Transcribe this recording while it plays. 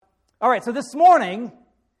All right, so this morning,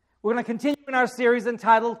 we're going to continue in our series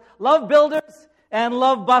entitled Love Builders and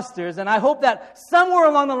Love Busters. And I hope that somewhere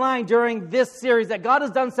along the line during this series that God has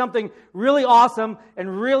done something really awesome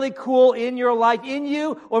and really cool in your life, in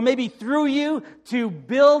you, or maybe through you, to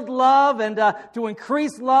build love and to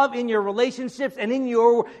increase love in your relationships and in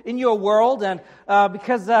your world. And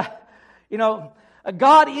because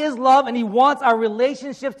God is love, and He wants our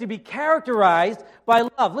relationships to be characterized by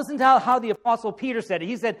love. Listen to how the Apostle Peter said it.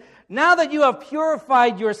 He said, "Now that you have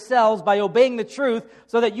purified yourselves by obeying the truth,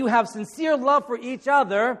 so that you have sincere love for each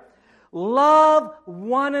other, love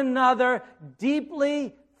one another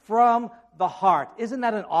deeply from the heart." Isn't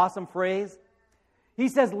that an awesome phrase? He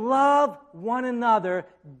says, love one another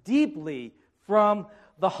deeply from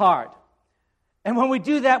the heart. And when we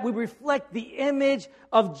do that, we reflect the image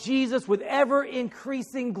of Jesus with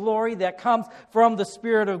ever-increasing glory that comes from the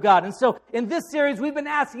Spirit of God. And so, in this series, we've been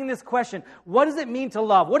asking this question: what does it mean to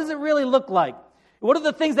love? What does it really look like? What are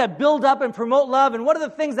the things that build up and promote love? And what are the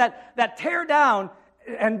things that tear down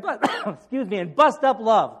and and bust up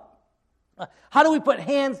love? How do we put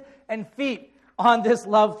hands and feet on this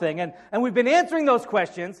love thing? And we've been answering those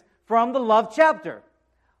questions from the love chapter.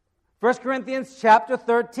 1 Corinthians chapter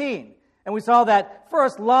 13. And we saw that,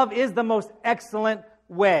 first, love is the most excellent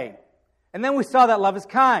way. And then we saw that love is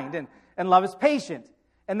kind and love is patient.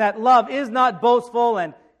 And that love is not boastful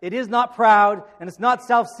and it is not proud and it's not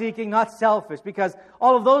self-seeking, not selfish, because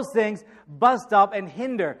all of those things bust up and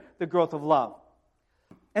hinder the growth of love.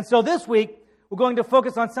 And so this week, we're going to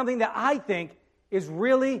focus on something that I think is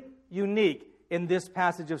really unique in this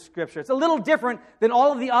passage of Scripture. It's a little different than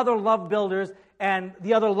all of the other love builders and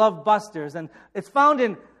the other love busters. And it's found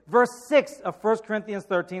in verse 6 of 1 Corinthians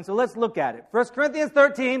 13. So let's look at it. 1 Corinthians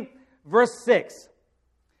 13, verse 6.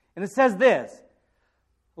 And it says this: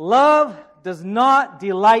 "Love does not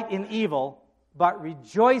delight in evil, but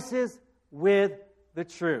rejoices with the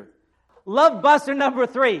truth." Love buster number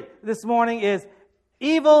 3 this morning is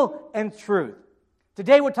evil and truth.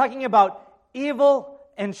 Today we're talking about evil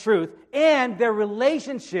and truth and their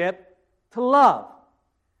relationship to love.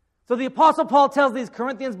 So the Apostle Paul tells these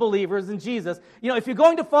Corinthians believers in Jesus, if you're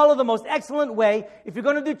going to follow the most excellent way, if you're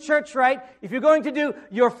going to do church right, if you're going to do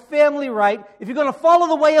your family right, if you're going to follow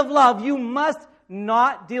the way of love, you must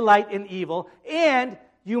not delight in evil, and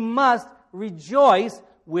you must rejoice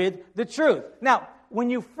with the truth. Now, when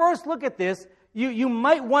you first look at this, you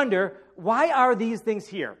might wonder, why are these things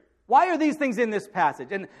here? Why are these things in this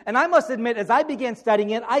passage? And I must admit, as I began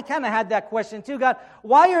studying it, I kind of had that question too. God,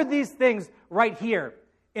 why are these things right here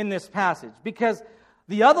in this passage? Because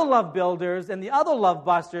the other love builders and the other love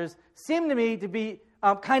busters seem to me to be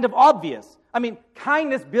kind of obvious. I mean,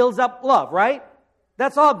 kindness builds up love, right?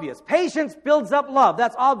 That's obvious. Patience builds up love.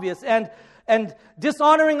 That's obvious. And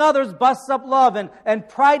dishonoring others busts up love. And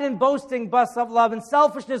pride and boasting busts up love. And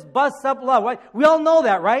selfishness busts up love, right? We all know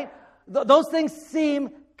that, right? Those things seem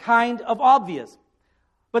kind of obvious.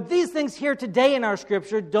 But these things here today in our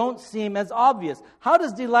Scripture don't seem as obvious. How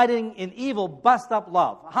does delighting in evil bust up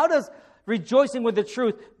love? How does rejoicing with the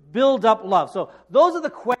truth build up love? So those are the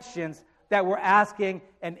questions that we're asking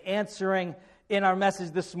and answering in our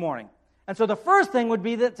message this morning. And so the first thing would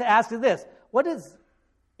be to ask this: what does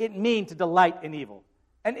it mean to delight in evil?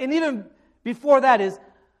 And even before that is,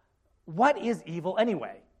 what is evil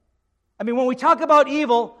anyway? I mean, when we talk about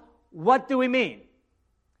evil, what do we mean?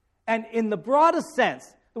 And in the broadest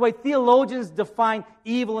sense, the way theologians define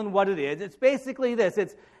evil and what it is, it's basically this: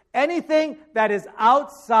 it's anything that is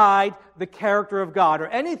outside the character of God, or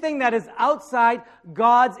anything that is outside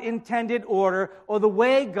God's intended order, or the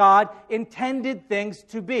way God intended things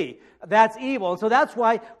to be. That's evil. And so that's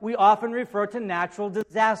why we often refer to natural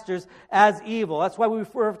disasters as evil. That's why we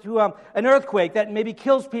refer to an earthquake that maybe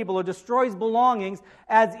kills people or destroys belongings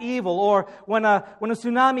as evil. Or when a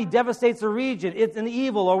tsunami devastates a region, it's an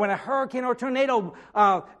evil. Or when a hurricane or tornado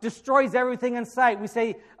destroys everything in sight, we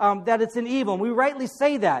say that it's an evil. And we rightly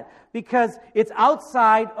say that because it's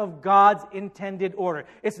outside of God's intended order.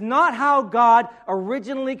 It's not how God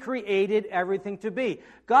originally created everything to be.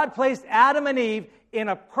 God placed Adam and Eve in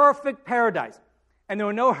a perfect paradise. And there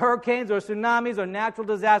were no hurricanes or tsunamis or natural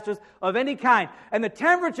disasters of any kind. And the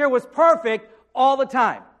temperature was perfect all the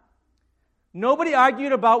time. Nobody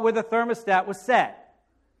argued about where the thermostat was set.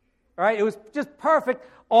 All right? It was just perfect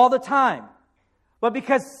all the time. But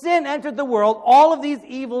because sin entered the world, all of these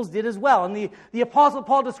evils did as well. And the Apostle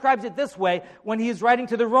Paul describes it this way when he is writing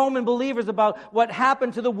to the Roman believers about what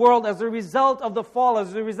happened to the world as a result of the fall,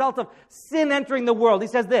 as a result of sin entering the world. He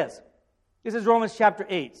says this. This is Romans chapter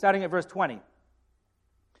 8, starting at verse 20.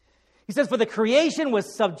 He says, "For the creation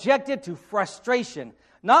was subjected to frustration,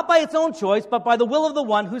 not by its own choice, but by the will of the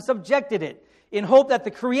one who subjected it, in hope that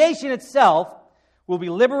the creation itself will be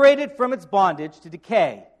liberated from its bondage to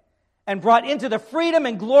decay and brought into the freedom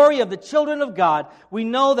and glory of the children of God. We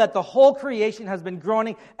know that the whole creation has been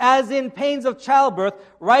groaning as in pains of childbirth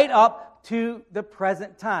right up to the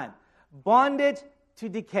present time. Bondage to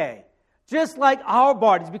decay. Just like our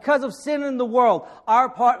bodies, because of sin in the world, our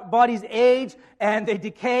bodies age and they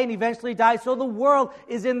decay and eventually die. So the world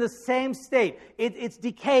is in the same state. It's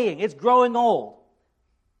decaying. It's growing old.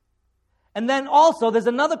 And then also there's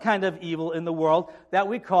another kind of evil in the world that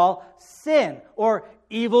we call sin or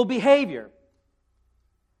evil behavior.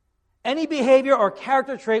 Any behavior or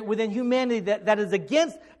character trait within humanity that is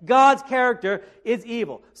against God's character is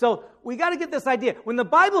evil. So we got to get this idea. When the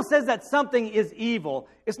Bible says that something is evil,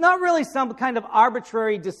 it's not really some kind of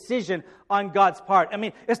arbitrary decision on God's part. I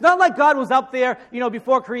mean, it's not like God was up there,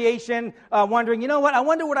 before creation, wondering, I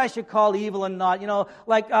wonder what I should call evil and not.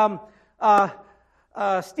 Like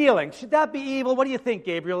stealing. Should that be evil? What do you think,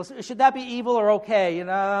 Gabriel? Should that be evil or okay?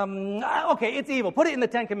 Okay, it's evil. Put it in the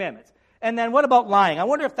Ten Commandments. And then what about lying? I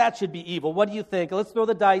wonder if that should be evil. What do you think? Let's throw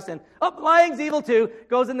the dice and, lying's evil too.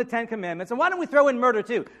 Goes in the Ten Commandments. And why don't we throw in murder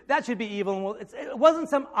too? That should be evil. It wasn't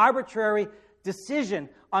some arbitrary decision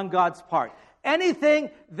on God's part.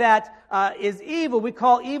 Anything that is evil, we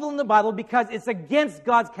call evil in the Bible because it's against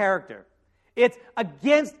God's character. It's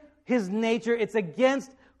against His nature. It's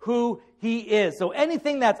against who He is. So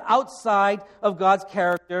anything that's outside of God's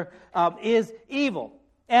character is evil.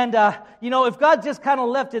 And, if God just kind of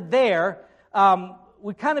left it there,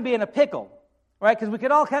 we'd kind of be in a pickle, right? Because we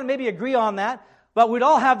could all kind of maybe agree on that, but we'd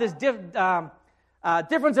all have this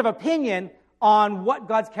difference of opinion on what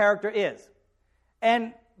God's character is.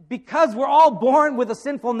 And because we're all born with a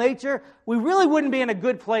sinful nature, we really wouldn't be in a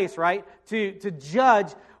good place, right, to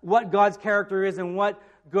judge what God's character is and what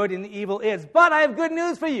good and evil is. But I have good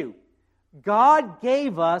news for you. God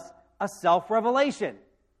gave us a self-revelation.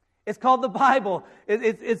 It's called the Bible.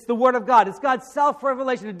 It's the Word of God. It's God's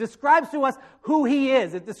self-revelation. It describes to us who He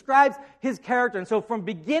is. It describes His character. And so from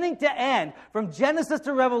beginning to end, from Genesis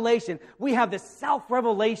to Revelation, we have this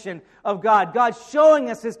self-revelation of God. God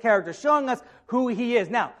showing us His character, showing us who He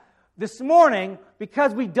is. Now, this morning,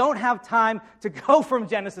 because we don't have time to go from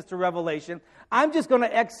Genesis to Revelation, I'm just going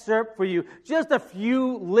to excerpt for you just a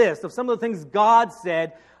few lists of some of the things God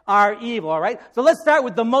said are evil, all right? So let's start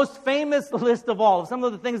with the most famous list of all, of some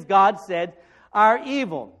of the things God said are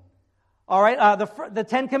evil. All right, the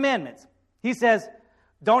Ten Commandments. He says,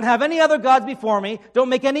 don't have any other gods before me. Don't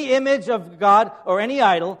make any image of God or any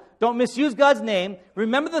idol. Don't misuse God's name.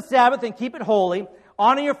 Remember the Sabbath and keep it holy.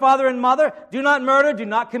 Honor your father and mother. Do not murder. Do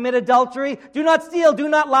not commit adultery. Do not steal. Do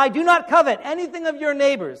not lie. Do not covet anything of your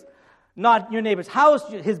neighbor's. Not your neighbor's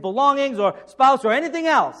house, his belongings, or spouse, or anything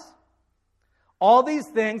else. All these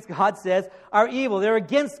things, God says, are evil. They're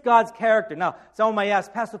against God's character. Now, someone might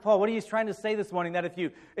ask, Pastor Paul, what are you trying to say this morning? That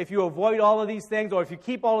if you avoid all of these things, or if you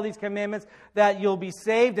keep all of these commandments, that you'll be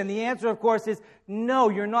saved? And the answer, of course, is no,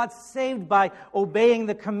 you're not saved by obeying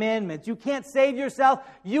the commandments. You can't save yourself.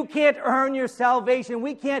 You can't earn your salvation.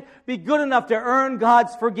 We can't be good enough to earn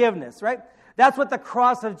God's forgiveness, right? That's what the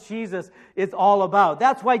cross of Jesus is all about.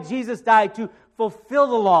 That's why Jesus died, to fulfill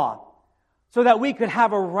the law, so that we could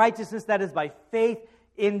have a righteousness that is by faith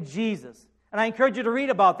in Jesus. And I encourage you to read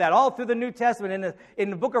about that all through the New Testament, in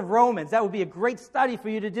the book of Romans. That would be a great study for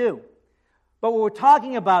you to do. But what we're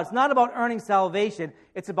talking about, it's not about earning salvation.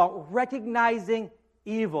 It's about recognizing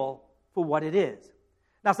evil for what it is.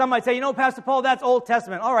 Now, some might say, Pastor Paul, that's Old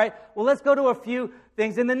Testament. All right, well, let's go to a few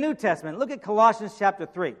things in the New Testament. Look at Colossians chapter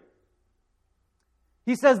 3.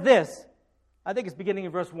 He says this, I think it's beginning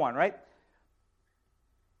in verse 1, right?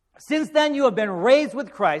 Since then you have been raised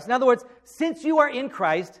with Christ. In other words, since you are in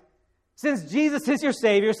Christ, since Jesus is your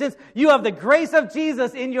Savior, since you have the grace of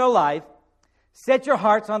Jesus in your life, set your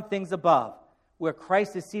hearts on things above, where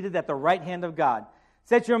Christ is seated at the right hand of God.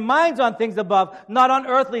 Set your minds on things above, not on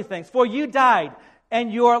earthly things. For you died,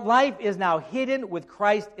 and your life is now hidden with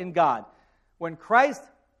Christ in God. When Christ,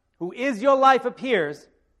 who is your life, appears,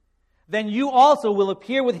 then you also will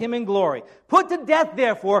appear with Him in glory. Put to death,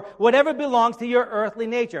 therefore, whatever belongs to your earthly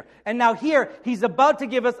nature. And now here, He's about to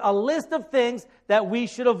give us a list of things that we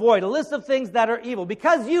should avoid, a list of things that are evil.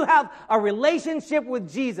 Because you have a relationship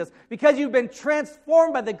with Jesus, because you've been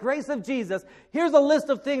transformed by the grace of Jesus, here's a list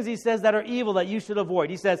of things He says that are evil that you should avoid.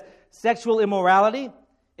 He says, sexual immorality,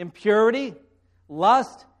 impurity,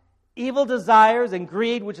 lust, evil desires, and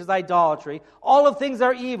greed, which is idolatry. All of things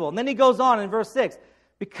are evil. And then He goes on in verse 6.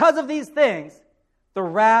 Because of these things, the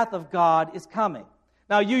wrath of God is coming.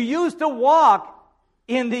 Now, you used to walk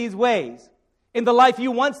in these ways, in the life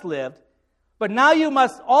you once lived, But now you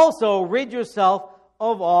must also rid yourself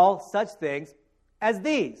of all such things as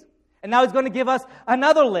these. And now he's going to give us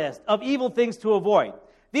another list of evil things to avoid.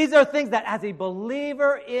 These are things that as a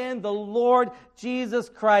believer in the Lord Jesus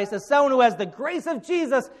Christ, as someone who has the grace of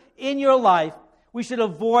Jesus in your life, we should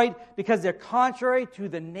avoid because they're contrary to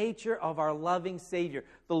the nature of our loving Savior,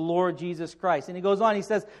 the Lord Jesus Christ. And he goes on, he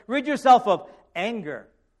says, rid yourself of anger,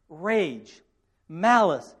 rage,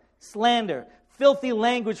 malice, slander, filthy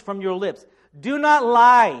language from your lips. Do not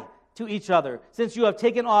lie to each other, since you have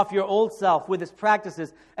taken off your old self with its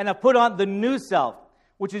practices and have put on the new self,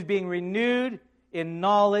 which is being renewed in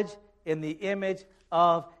knowledge in the image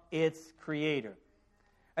of its Creator.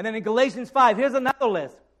 And then in Galatians 5, here's another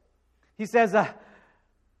list. He says,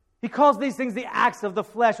 he calls these things the acts of the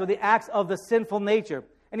flesh or the acts of the sinful nature.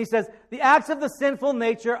 And he says, the acts of the sinful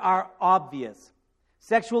nature are obvious.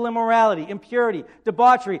 Sexual immorality, impurity,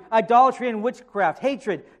 debauchery, idolatry and witchcraft,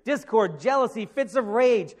 hatred, discord, jealousy, fits of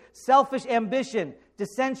rage, selfish ambition,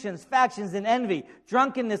 dissensions, factions, and envy,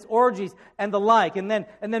 drunkenness, orgies, and the like. And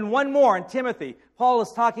then one more in Timothy. Paul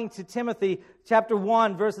is talking to Timothy, chapter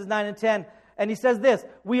 1, verses 9 and 10. And he says this,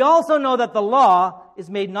 we also know that the law is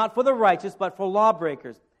made not for the righteous, but for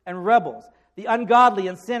lawbreakers and rebels, the ungodly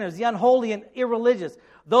and sinners, the unholy and irreligious,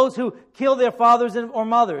 those who kill their fathers or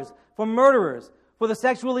mothers, for murderers, for the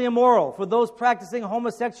sexually immoral, for those practicing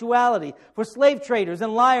homosexuality, for slave traders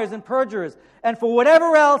and liars and perjurers, and for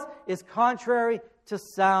whatever else is contrary to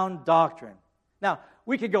sound doctrine. Now,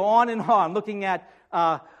 we could go on and on looking at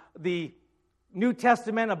the New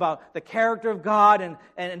Testament about the character of God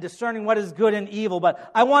and discerning what is good and evil,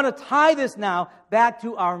 but I want to tie this now back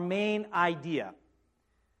to our main idea.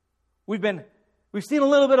 We've seen a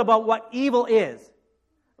little bit about what evil is.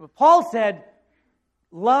 Paul said,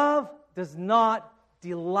 love does not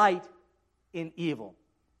delight in evil.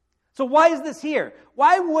 So why is this here?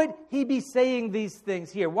 Why would he be saying these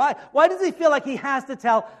things here? Why does he feel like he has to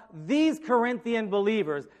tell these Corinthian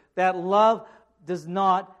believers that love does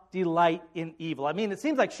not delight in evil? I mean, it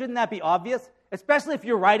seems like, shouldn't that be obvious? Especially if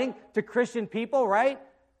you're writing to Christian people, right?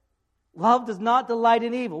 Love does not delight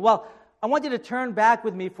in evil. Well, I want you to turn back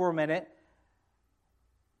with me for a minute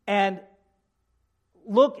and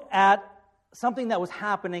look at something that was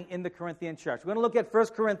happening in the Corinthian church. We're going to look at 1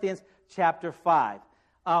 Corinthians chapter 5.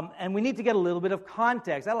 And we need to get a little bit of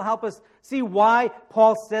context. That'll help us see why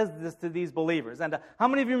Paul says this to these believers. And how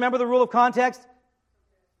many of you remember the rule of context?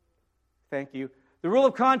 Thank you. The rule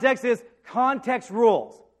of context is context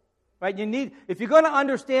rules. Right? If you're going to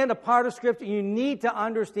understand a part of Scripture, you need to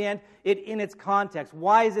understand it in its context.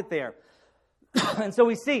 Why is it there? And so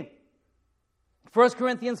we see 1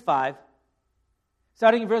 Corinthians 5,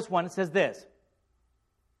 starting in verse 1, it says this.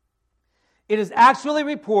 It is actually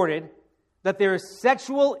reported that there is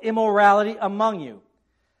sexual immorality among you,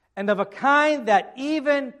 and of a kind that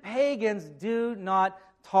even pagans do not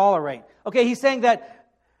tolerate. Okay, he's saying that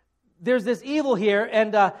there's this evil here,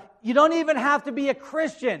 and you don't even have to be a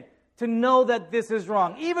Christian to know that this is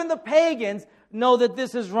wrong. Even the pagans know that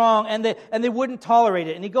this is wrong, and they wouldn't tolerate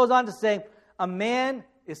it. And he goes on to say, a man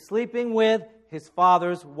is sleeping with his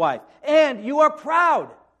father's wife, and you are proud.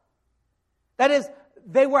 That is,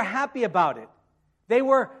 they were happy about it. They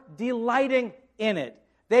were delighting in it.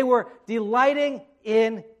 They were delighting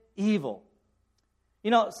in evil.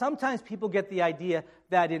 You know, sometimes people get the idea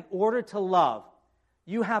that in order to love,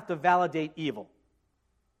 you have to validate evil.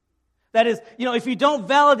 That is, if you don't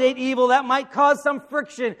validate evil, that might cause some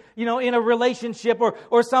friction, in a relationship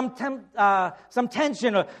or some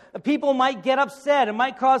tension. Or people might get upset. It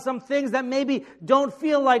might cause some things that maybe don't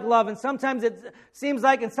feel like love. And sometimes it seems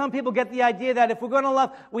like, and some people get the idea that if we're going to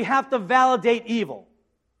love, we have to validate evil.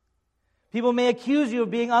 People may accuse you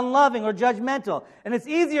of being unloving or judgmental. And it's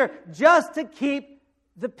easier just to keep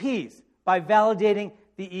the peace by validating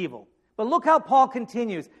the evil. But look how Paul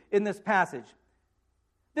continues in this passage.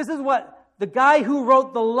 This is what the guy who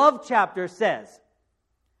wrote the love chapter says.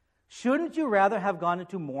 Shouldn't you rather have gone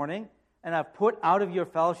into mourning and have put out of your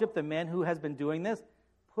fellowship the man who has been doing this?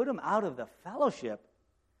 Put him out of the fellowship?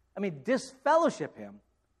 Disfellowship him.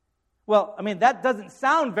 Well, that doesn't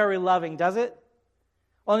sound very loving, does it?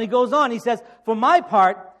 Well, and he goes on, he says, for my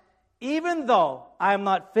part, even though I am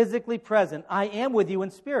not physically present, I am with you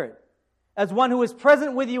in spirit. As one who is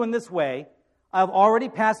present with you in this way, I have already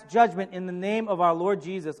passed judgment in the name of our Lord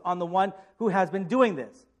Jesus on the one who has been doing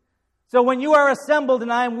this. So when you are assembled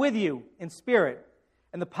and I am with you in spirit,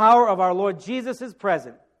 and the power of our Lord Jesus is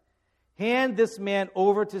present, hand this man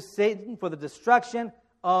over to Satan for the destruction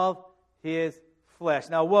of his flesh.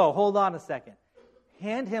 Now, hold on a second.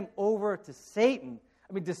 Hand him over to Satan.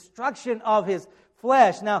 Destruction of his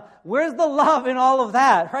flesh. Now, where's the love in all of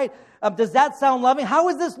that, right? Does that sound loving? How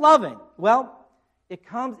is this loving? Well, it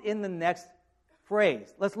comes in the next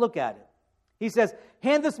phrase. Let's look at it. He says,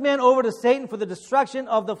 hand this man over to Satan for the destruction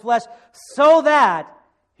of the flesh, so that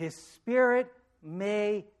his spirit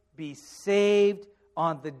may be saved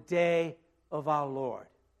on the day of our Lord.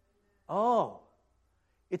 Oh,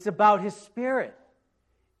 it's about his spirit.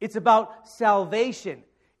 It's about salvation.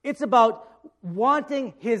 It's about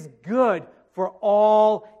wanting his good for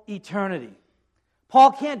all eternity.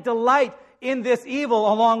 Paul can't delight in this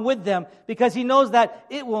evil along with them because he knows that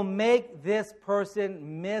it will make this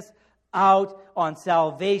person miss out on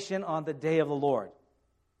salvation on the day of the Lord.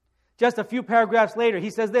 Just a few paragraphs later, he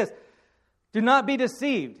says this, do not be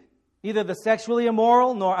deceived. Neither the sexually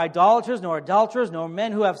immoral, nor idolaters, nor adulterers, nor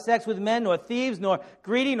men who have sex with men, nor thieves, nor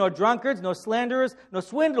greedy, nor drunkards, nor slanderers, nor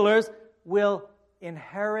swindlers will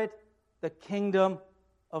inherit the kingdom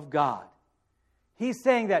of God. He's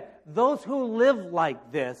saying that those who live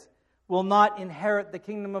like this will not inherit the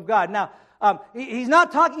kingdom of God. Now, he's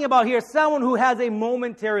not talking about here someone who has a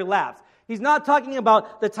momentary lapse. He's not talking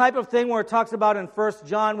about the type of thing where it talks about in 1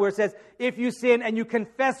 John where it says, if you sin and you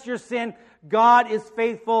confess your sin, God is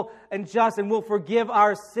faithful and just and will forgive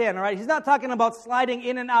our sin. All right? He's not talking about sliding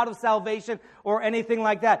in and out of salvation or anything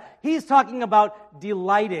like that. He's talking about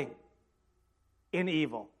delighting in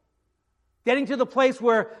evil. Getting to the place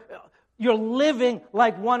where you're living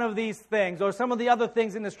like one of these things or some of the other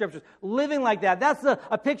things in the Scriptures. Living like that. That's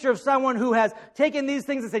a picture of someone who has taken these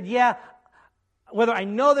things and said, yeah, whether I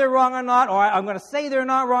know they're wrong or not, or I'm going to say they're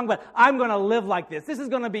not wrong, but I'm going to live like this. This is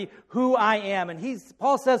going to be who I am. And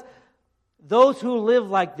Paul says, those who live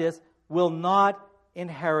like this will not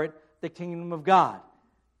inherit the kingdom of God.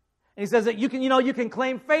 And he says that you can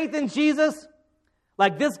claim faith in Jesus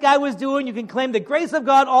like this guy was doing. You can claim the grace of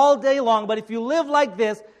God all day long, but if you live like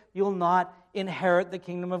this, you'll not inherit the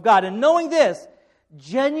kingdom of God. And knowing this,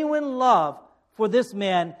 genuine love for this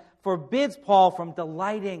man forbids Paul from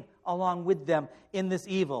delighting along with them in this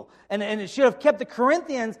evil. And it should have kept the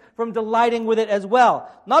Corinthians from delighting with it as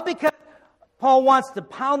well. Not because Paul wants to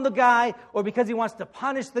pound the guy, or because he wants to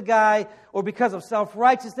punish the guy, or because of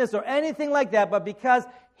self-righteousness, or anything like that, but because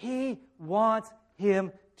he wants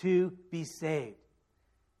him to be saved.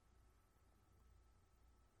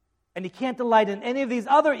 And he can't delight in any of these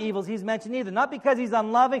other evils he's mentioned either. Not because he's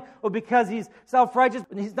unloving or because he's self-righteous.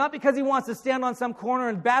 He's not because he wants to stand on some corner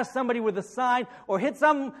and bash somebody with a sign or hit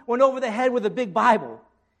someone over the head with a big Bible.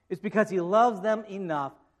 It's because he loves them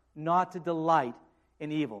enough not to delight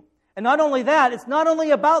in evil. And not only that, it's not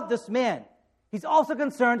only about this man. He's also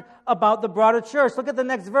concerned about the broader church. Look at the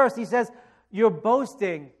next verse. He says, your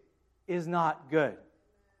boasting is not good.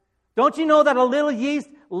 Don't you know that a little yeast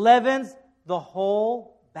leavens the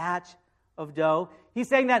whole batch of dough? He's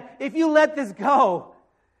saying that if you let this go,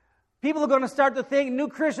 people are going to start to think, new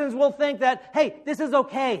Christians will think that, hey, this is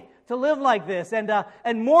okay to live like this,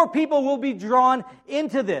 and more people will be drawn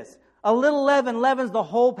into this. A little leaven leavens the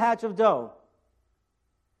whole patch of dough.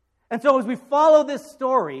 And so as we follow this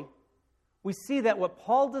story, we see that what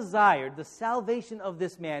Paul desired, the salvation of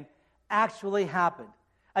this man, actually happened.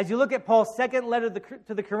 As you look at Paul's second letter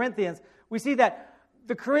to the Corinthians, we see that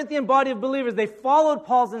the Corinthian body of believers, they followed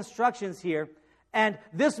Paul's instructions here, and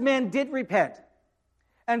this man did repent.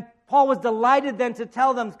 And Paul was delighted then to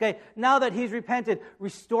tell them, okay, now that he's repented,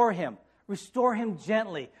 restore him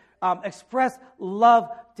gently, express love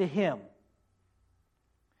to him.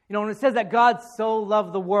 You know, when it says that God so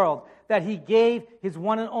loved the world, that he gave his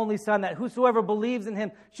one and only Son, that whosoever believes in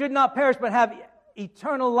him should not perish but have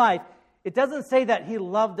eternal life, it doesn't say that he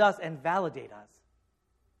loved us and validate us.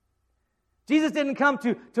 Jesus didn't come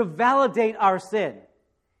to validate our sin.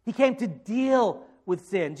 He came to deal with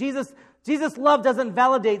sin. Jesus' love doesn't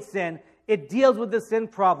validate sin. It deals with the sin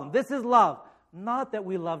problem. This is love. Not that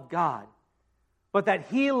we loved God, but that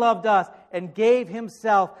he loved us and gave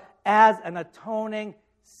himself as an atoning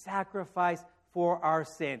sacrifice for our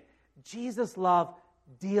sin. Jesus' love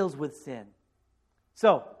deals with sin.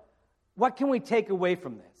 So, what can we take away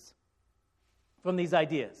from this? From these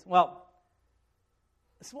ideas? Well,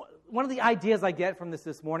 one of the ideas I get from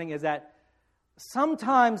this morning is that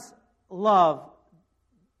sometimes love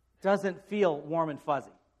doesn't feel warm and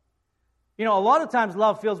fuzzy. You know, a lot of times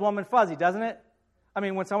love feels warm and fuzzy, doesn't it? I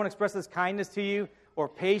mean, when someone expresses kindness to you or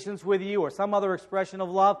patience with you or some other expression of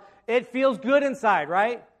love, it feels good inside,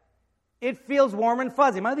 right? It feels warm and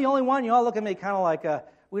fuzzy. Am I the only one? You all look at me kind of like,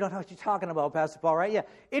 we don't know what you're talking about, Pastor Paul, right? Yeah,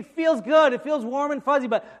 it feels good. It feels warm and fuzzy.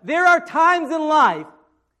 But there are times in life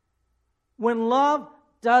when love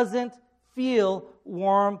doesn't feel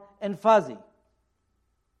warm and fuzzy.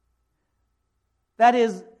 That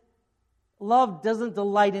is, love doesn't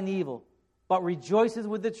delight in evil, but rejoices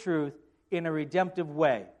with the truth in a redemptive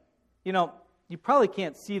way. You know, you probably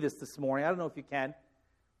can't see this morning. I don't know if you can,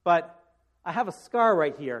 but I have a scar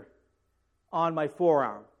right here on my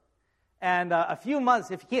forearm. And a few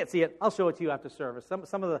months, if you can't see it, I'll show it to you after service.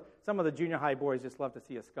 Some of the junior high boys just love to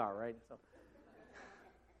see a scar, right? So,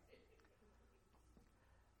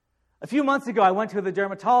 a few months ago, I went to the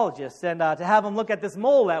dermatologist and to have him look at this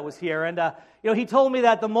mole that was here. And he told me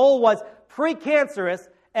that the mole was precancerous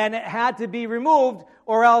and it had to be removed,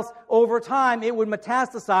 or else over time it would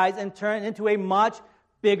metastasize and turn into a much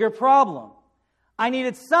bigger problem. I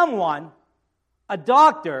needed someone, a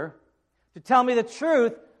doctor, to tell me the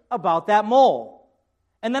truth about that mole.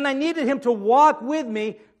 And then I needed him to walk with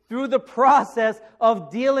me through the process of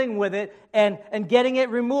dealing with it and getting it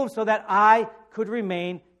removed so that I could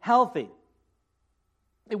remain healthy.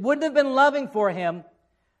 It wouldn't have been loving for him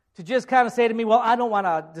to just kind of say to me, well, I don't want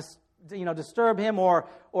to disturb him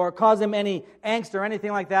or cause him any angst or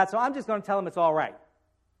anything like that, so I'm just going to tell him it's all right.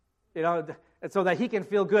 So that he can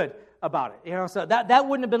feel good about it. So that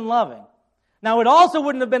wouldn't have been loving. Now, it also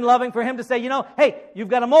wouldn't have been loving for him to say, hey, you've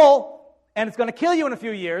got a mole, and it's going to kill you in a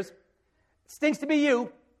few years. It stinks to be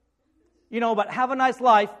you, but have a nice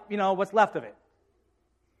life, what's left of it.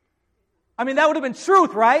 I mean, that would have been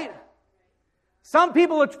truth, right? Some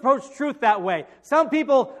people approach truth that way. Some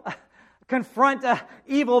people confront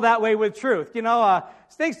evil that way with truth.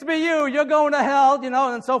 Stinks to be you, you're going to hell,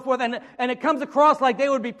 and so forth. And it comes across like they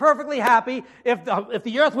would be perfectly happy if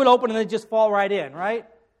the earth would open and they'd just fall right in, right?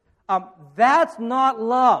 That's not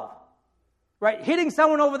love, right? Hitting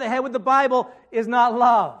someone over the head with the Bible is not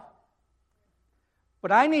love.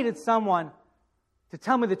 But I needed someone to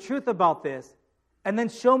tell me the truth about this and then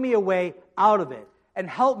show me a way out of it and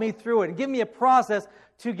help me through it and give me a process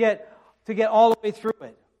to get all the way through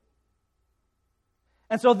it.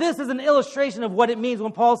 And so this is an illustration of what it means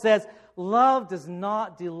when Paul says, love does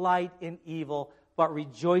not delight in evil, but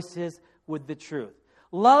rejoices with the truth.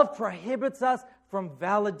 Love prohibits us from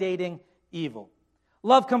validating evil.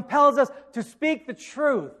 Love compels us to speak the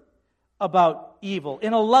truth about evil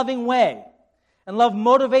in a loving way. And love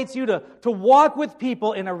motivates you to walk with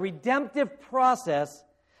people in a redemptive process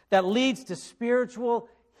that leads to spiritual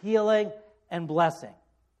healing and blessing.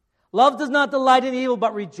 Love does not delight in evil,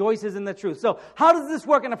 but rejoices in the truth. So how does this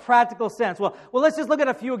work in a practical sense? Well, let's just look at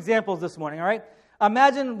a few examples this morning, all right?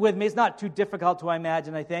 Imagine with me, it's not too difficult to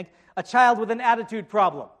imagine, I think, a child with an attitude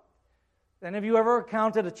problem. Any of you ever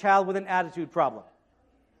encountered a child with an attitude problem?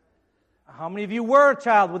 How many of you were a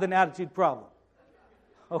child with an attitude problem?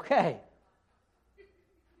 Okay.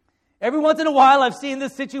 Every once in a while, I've seen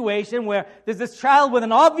this situation where there's this child with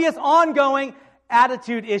an obvious ongoing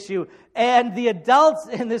attitude issue, and the adults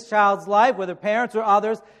in this child's life, whether parents or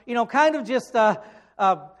others, kind of just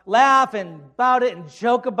laugh about it and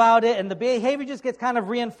joke about it, and the behavior just gets kind of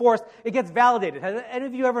reinforced. It gets validated. Has any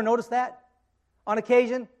of you ever noticed that on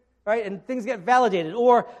occasion? Right? And things get validated.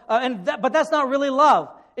 But that's not really love.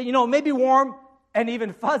 It may be warm and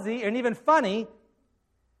even fuzzy and even funny.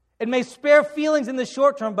 It may spare feelings in the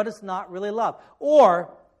short term, but it's not really love.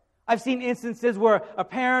 Or I've seen instances where a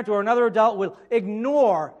parent or another adult will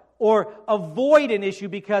ignore or avoid an issue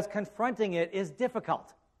because confronting it is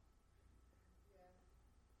difficult.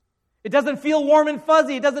 It doesn't feel warm and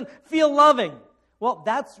fuzzy. It doesn't feel loving. Well,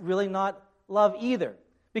 that's really not love either.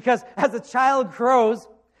 Because as a child grows,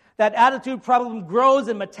 that attitude problem grows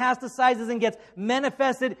and metastasizes and gets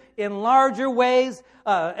manifested in larger ways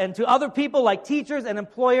and to other people like teachers and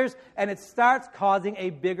employers, and it starts causing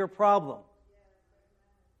a bigger problem.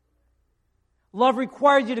 Love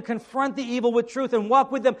requires you to confront the evil with truth and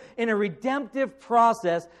walk with them in a redemptive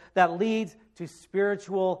process that leads to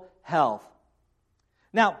spiritual health.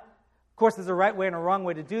 Now, of course, there's a right way and a wrong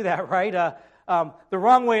way to do that, right? The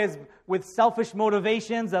wrong way is with selfish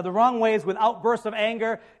motivations. The wrong way is with outbursts of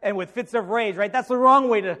anger and with fits of rage, right? That's the wrong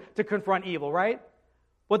way to confront evil, right?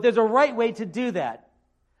 But there's a right way to do that.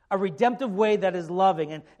 A redemptive way that is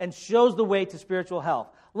loving and shows the way to spiritual health.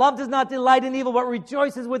 Love does not delight in evil, but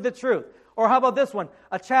rejoices with the truth. Or how about this one?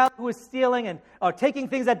 A child who is stealing and taking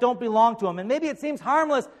things that don't belong to them. And maybe it seems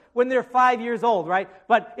harmless when they're 5 years old, right?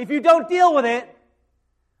 But if you don't deal with it,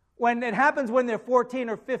 when it happens when they're 14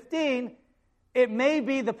 or 15, it may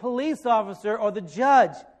be the police officer or the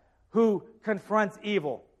judge who confronts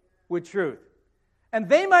evil with truth. And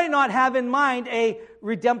they might not have in mind a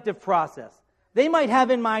redemptive process. They might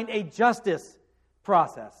have in mind a justice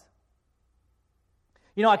process.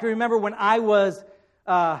 I can remember when I was,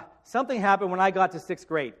 something happened when I got to 6th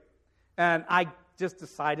grade. And I just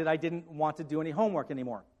decided I didn't want to do any homework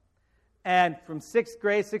anymore. And from 6th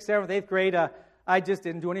grade, 6th, 7th, 8th grade, I just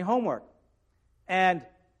didn't do any homework. And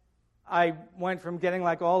I went from getting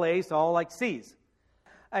like all A's to all like C's.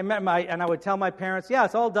 And I would tell my parents, yeah,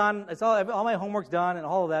 it's all done. It's all my homework's done and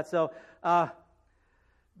all of that. So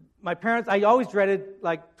my parents, I always dreaded,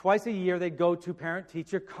 like twice a year, they'd go to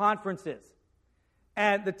parent-teacher conferences.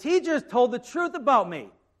 And the teachers told the truth about me.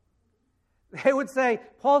 They would say,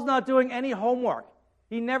 Paul's not doing any homework.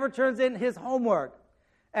 He never turns in his homework.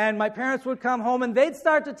 And my parents would come home and they'd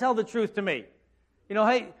start to tell the truth to me. You know,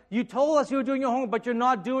 hey, you told us you were doing your homework, but you're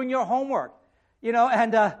not doing your homework. You know,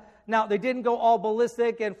 and now they didn't go all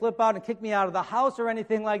ballistic and flip out and kick me out of the house or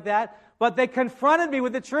anything like that, but they confronted me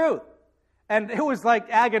with the truth. And it was like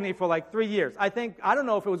agony for like 3 years. I don't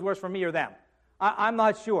know if it was worse for me or them. I'm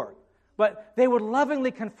not sure. But they would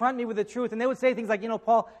lovingly confront me with the truth, and they would say things like, you know,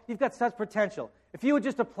 Paul, you've got such potential. If you would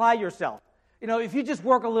just apply yourself, you know, if you just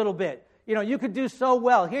work a little bit, you know, you could do so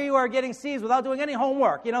well. Here you are getting C's without doing any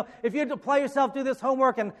homework. You know, if you'd apply yourself, do this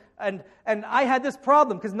homework, and I had this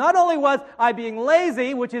problem, because not only was I being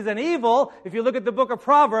lazy, which is an evil, if you look at the book of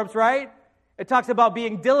Proverbs, right, it talks about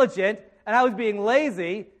being diligent, and I was being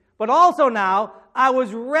lazy, but also now I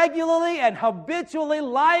was regularly and habitually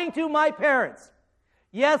lying to my parents.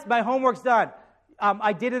 Yes, my homework's done.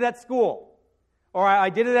 I did it at school, or I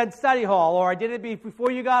did it at study hall, or I did it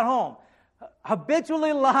before you got home.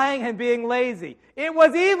 Habitually lying and being lazy. It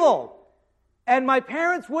was evil. And my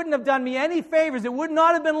parents wouldn't have done me any favors. It would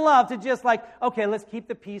not have been love to just like, okay, let's keep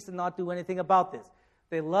the peace and not do anything about this.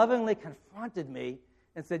 They lovingly confronted me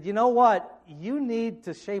and said, you know what? You need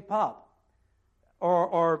to shape up.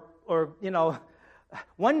 Or you know,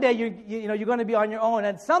 one day you're going to be on your own.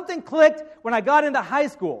 And something clicked when I got into high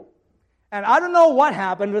school. And I don't know what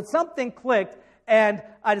happened, but something clicked. And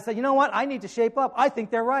I just said, you know what? I need to shape up. I think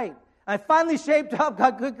they're right. I finally shaped up,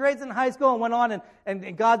 got good grades in high school, and went on,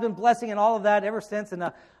 and God's been blessing and all of that ever since.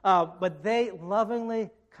 And but they lovingly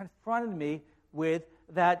confronted me with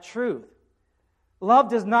that truth. Love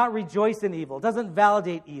does not rejoice in evil, doesn't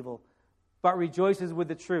validate evil, but rejoices with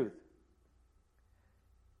the truth.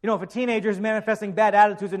 You know, if a teenager is manifesting bad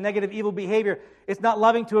attitudes or negative evil behavior, it's not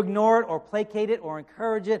loving to ignore it or placate it or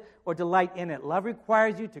encourage it or delight in it. Love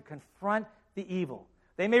requires you to confront the evil.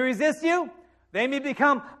 They may resist you. They may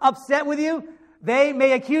become upset with you. They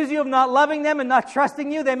may accuse you of not loving them and not trusting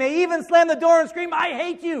you. They may even slam the door and scream, I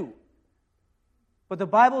hate you. But the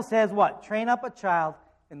Bible says what? Train up a child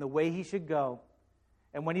in the way he should go,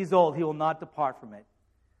 and when he's old, he will not depart from it.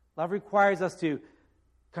 Love requires us to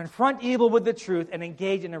confront evil with the truth and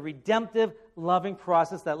engage in a redemptive, loving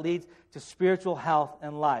process that leads to spiritual health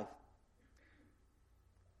and life.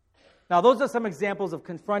 Now, those are some examples of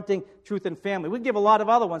confronting truth in family. We can give a lot of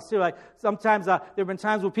other ones, too. Like sometimes there have been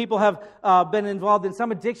times where people have been involved in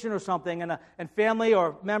some addiction or something, and a family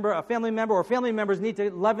member or family members need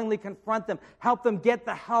to lovingly confront them, help them get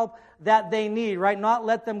the help that they need, right? Not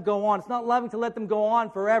let them go on. It's not loving to let them go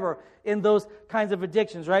on forever in those kinds of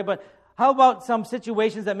addictions, right? But how about some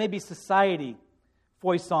situations that maybe society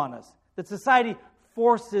foists on us, that society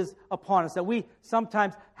forces upon us, that we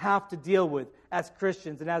sometimes have to deal with as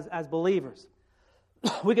Christians and as believers?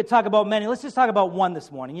 We could talk about many. Let's just talk about one this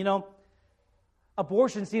morning. You know,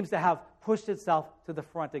 abortion seems to have pushed itself to the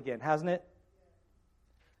front again, hasn't it?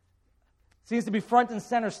 Seems to be front and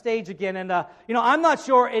center stage again. And, you know, I'm not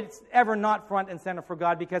sure it's ever not front and center for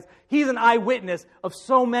God, because He's an eyewitness of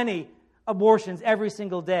so many abortions every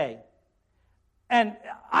single day. And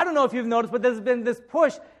I don't know if you've noticed, but there's been this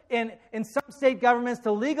push in some state governments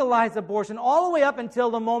to legalize abortion all the way up until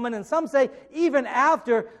the moment, and some say even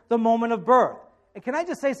after the moment of birth. And can I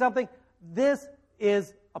just say something? This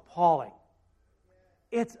is appalling.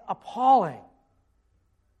 It's appalling.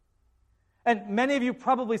 And many of you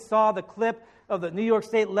probably saw the clip of the New York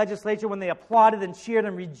State legislature when they applauded and cheered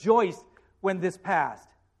and rejoiced when this passed.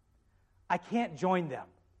 I can't join them.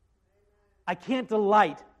 I can't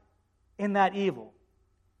delight in that evil.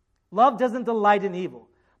 Love doesn't delight in evil.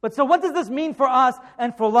 But so what does this mean for us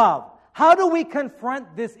and for love? How do we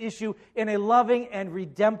confront this issue in a loving and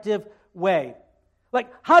redemptive way?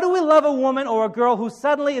 Like, how do we love a woman or a girl who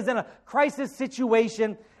suddenly is in a crisis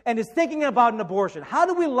situation and is thinking about an abortion? How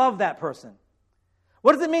do we love that person?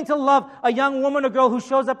 What does it mean to love a young woman or girl who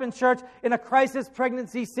shows up in church in a crisis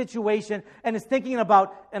pregnancy situation and is thinking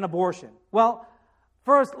about an abortion? Well,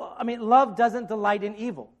 first, love doesn't delight in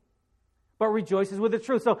evil, but rejoices with the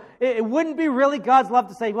truth. So it wouldn't be really God's love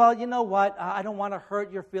to say, well, you know what, I don't want to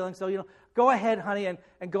hurt your feelings, so, go ahead, honey, and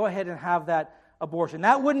go ahead and have that abortion.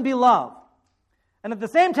 That wouldn't be love. And at the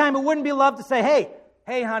same time, it wouldn't be love to say,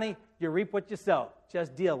 hey, honey, you reap what you sow.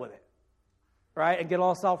 Just deal with it, right? And get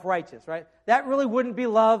all self-righteous, right? That really wouldn't be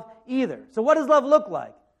love either. So what does love look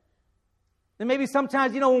like? And maybe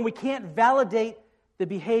sometimes, when we can't validate the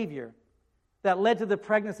behavior that led to the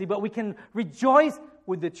pregnancy, but we can rejoice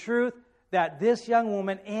with the truth that this young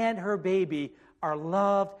woman and her baby are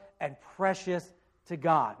loved and precious to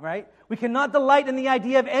God, right? We cannot delight in the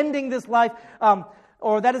idea of ending this life,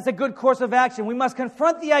 or that it's a good course of action. We must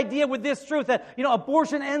confront the idea with this truth that,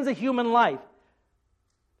 abortion ends a human life.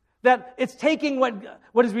 That it's taking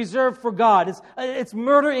what is reserved for God. It's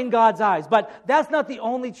murder in God's eyes. But that's not the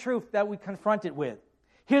only truth that we confront it with.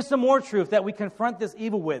 Here's some more truth that we confront this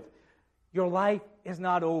evil with. Your life is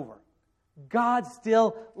not over. God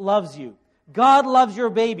still loves you. God loves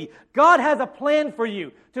your baby. God has a plan for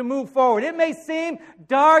you to move forward. It may seem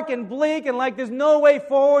dark and bleak and like there's no way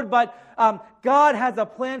forward, but God has a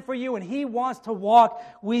plan for you, and He wants to walk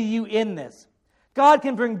with you in this. God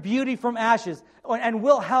can bring beauty from ashes and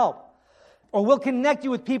will help, or will connect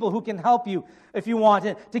you with people who can help you if you want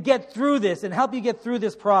to get through this and help you get through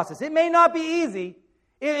this process. It may not be easy.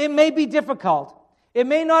 It may be difficult. It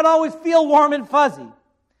may not always feel warm and fuzzy.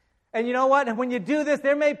 And you know what? And when you do this,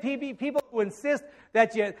 there may be people who insist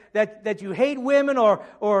that you hate women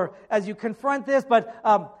or as you confront this, but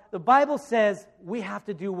the Bible says we have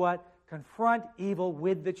to do what? Confront evil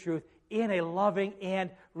with the truth in a loving and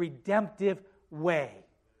redemptive way.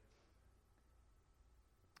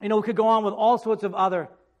 We could go on with all sorts of other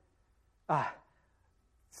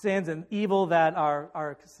sins and evil that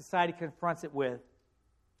our society confronts it with.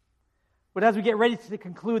 But as we get ready to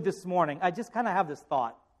conclude this morning, I just kind of have this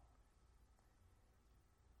thought.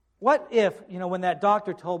 What if, when that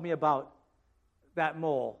doctor told me about that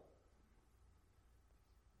mole,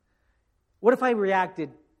 what if I reacted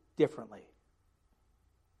differently?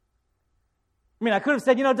 I could have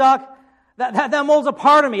said, Doc, that mole's a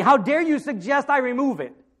part of me. How dare you suggest I remove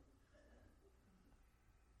it?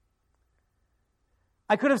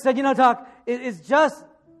 I could have said, Doc,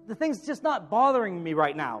 the thing's just not bothering me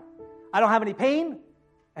right now. I don't have any pain.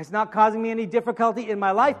 It's not causing me any difficulty in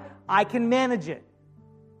my life. I can manage it.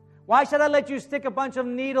 Why should I let you stick a bunch of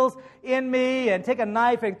needles in me and take a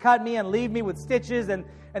knife and cut me and leave me with stitches and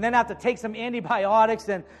then have to take some antibiotics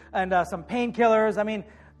and some painkillers?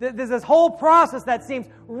 There's this whole process that seems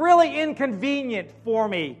really inconvenient for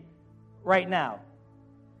me right now.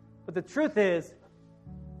 But the truth is,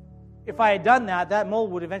 if I had done that, that mole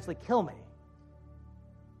would eventually kill me.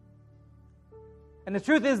 And the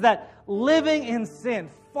truth is that living in sin,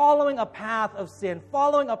 following a path of sin,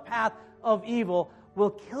 following a path of evil,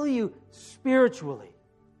 will kill you spiritually.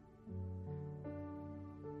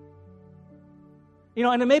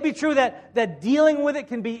 And it may be true that dealing with it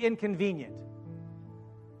can be inconvenient.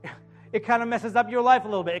 It kind of messes up your life a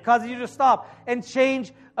little bit. It causes you to stop and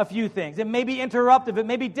change a few things. It may be interruptive. It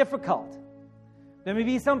may be difficult. There may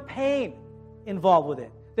be some pain involved with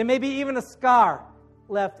it. There may be even a scar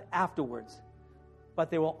left afterwards. But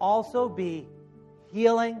there will also be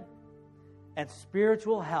healing and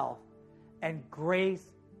spiritual health and grace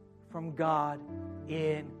from God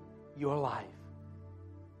in your life.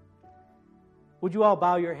 Would you all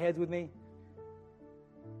bow your heads with me?